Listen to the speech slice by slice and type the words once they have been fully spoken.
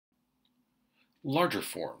Larger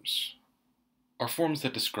forms are forms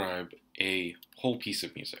that describe a whole piece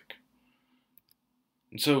of music.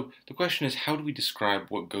 And so the question is, how do we describe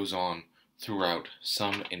what goes on throughout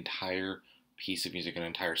some entire piece of music, an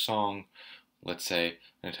entire song, let's say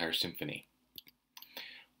an entire symphony?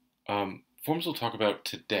 Forms we'll talk about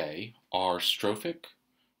today are strophic,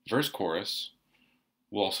 verse-chorus.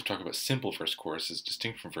 We'll also talk about simple verse-chorus as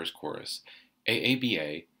distinct from verse-chorus,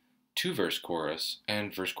 AABA, two-verse chorus,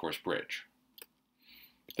 and verse-chorus bridge.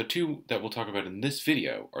 The two that we'll talk about in this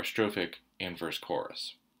video are strophic and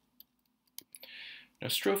verse-chorus. Now,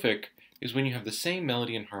 strophic is when you have the same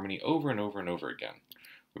melody and harmony over and over and over again.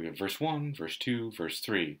 We have verse 1, verse 2, verse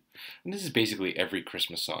 3. And this is basically every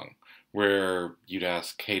Christmas song, where you'd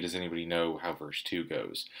ask, hey, does anybody know how verse 2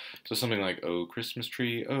 goes? So something like, oh, Christmas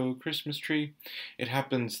tree, oh, Christmas tree. It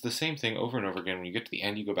happens the same thing over and over again. When you get to the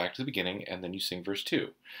end, you go back to the beginning, and then you sing verse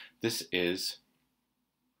 2. This is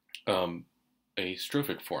a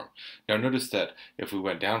strophic form. Now notice that if we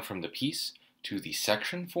went down from the piece to the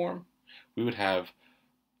section form, we would have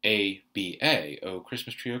A, B, A. Oh,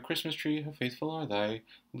 Christmas tree, how faithful are thy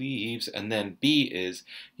leaves. And then B is,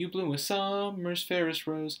 you bloom with summer's fairest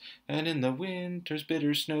rose, and in the winter's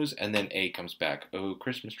bitter snows. And then A comes back, oh,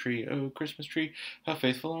 Christmas tree, how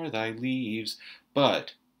faithful are thy leaves.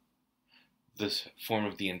 But this form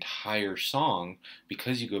of the entire song,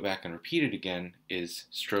 because you go back and repeat it again, is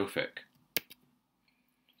strophic.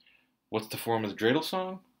 What's the form of the dreidel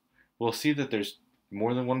song? We'll see that there's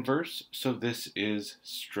more than one verse, so this is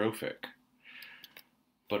strophic.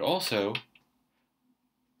 But also,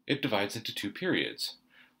 it divides into two periods.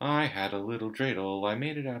 I had a little dreidel, I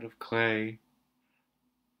made it out of clay.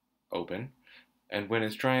 Open. And when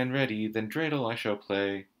it's dry and ready, then dreidel I shall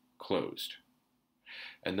play. Closed.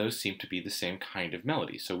 And those seem to be the same kind of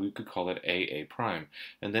melody, so we could call it A prime.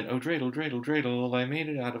 And then, oh dreidel, dreidel, dreidel, I made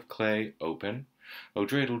it out of clay. Open. Oh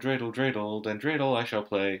dreidel, dreidel, dreidel, then dreidel I shall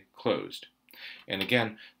play. Closed. And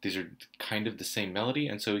again, these are kind of the same melody,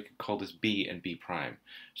 and so we could call this B and B prime.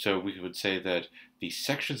 So we would say that the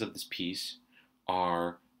sections of this piece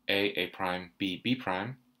are A prime, B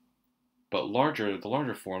prime, but the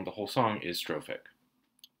larger form, the whole song, is strophic.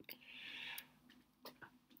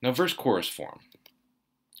 Now, verse-chorus form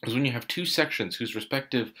is when you have two sections whose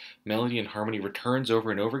respective melody and harmony returns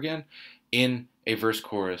over and over again in a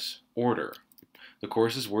verse-chorus order. The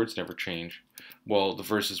chorus's words never change, while the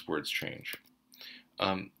verse's words change.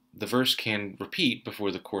 The verse can repeat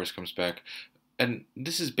before the chorus comes back, and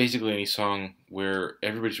this is basically any song where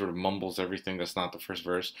everybody sort of mumbles everything that's not the first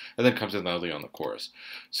verse, and then comes in loudly on the chorus.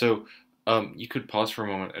 So you could pause for a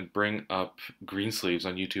moment and bring up Greensleeves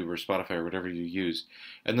on YouTube or Spotify or whatever you use,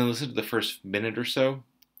 and then listen to the first minute or so,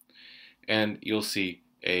 and you'll see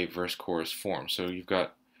a verse-chorus form. So you've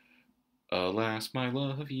got, alas, my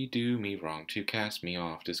love, ye do me wrong to cast me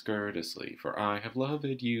off discourteously, for I have loved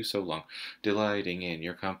you so long, delighting in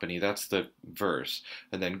your company. That's the verse.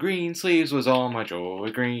 And then green sleeves was all my joy,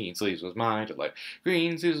 green sleeves was my delight,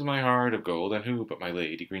 green sleeves was my heart of gold, and who but my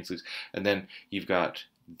lady green sleeves. And then you've got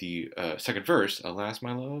the second verse, alas,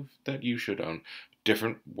 my love, that you should own.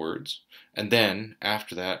 Different words. And then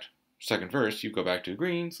after that second verse, you go back to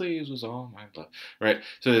green sleeves was all my love. Right?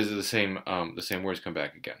 So there's the same words come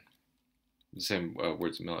back again. The same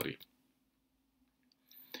words and melody.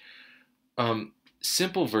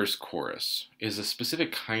 Simple verse chorus is a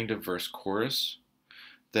specific kind of verse chorus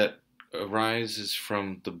that arises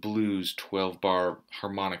from the blues 12-bar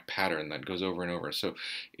harmonic pattern that goes over and over. So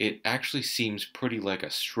it actually seems pretty like a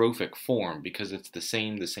strophic form because it's the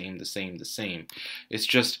same. It's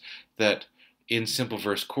just that in simple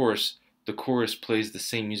verse chorus, the chorus plays the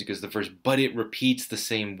same music as the verse, but it repeats the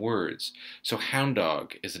same words. So Hound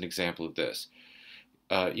Dog is an example of this.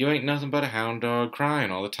 You ain't nothing but a hound dog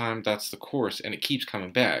crying all the time. That's the chorus, and it keeps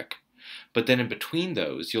coming back. But then in between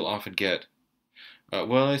those, you'll often get,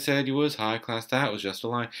 well, I said you was high class, that was just a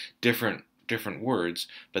lie. Different words,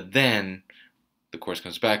 but then the chorus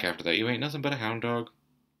comes back after that. You ain't nothing but a hound dog.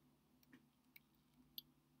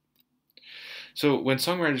 So when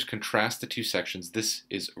songwriters contrast the two sections, this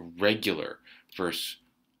is regular verse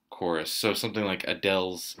chorus. So something like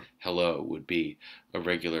Adele's Hello would be a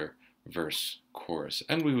regular verse chorus.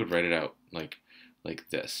 And we would write it out like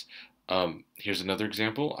this. Here's another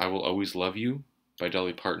example. I Will Always Love You by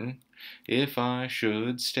Dolly Parton. If I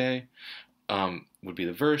should stay would be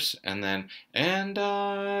the verse. And then, and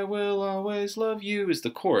I will always love you is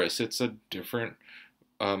the chorus. It's a different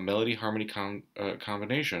melody harmony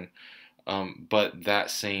combination. But that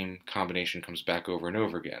same combination comes back over and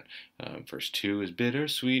over again. Verse 2 is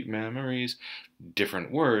bittersweet memories,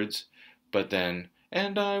 different words, but then,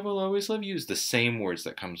 and I will always love you is the same words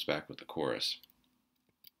that comes back with the chorus.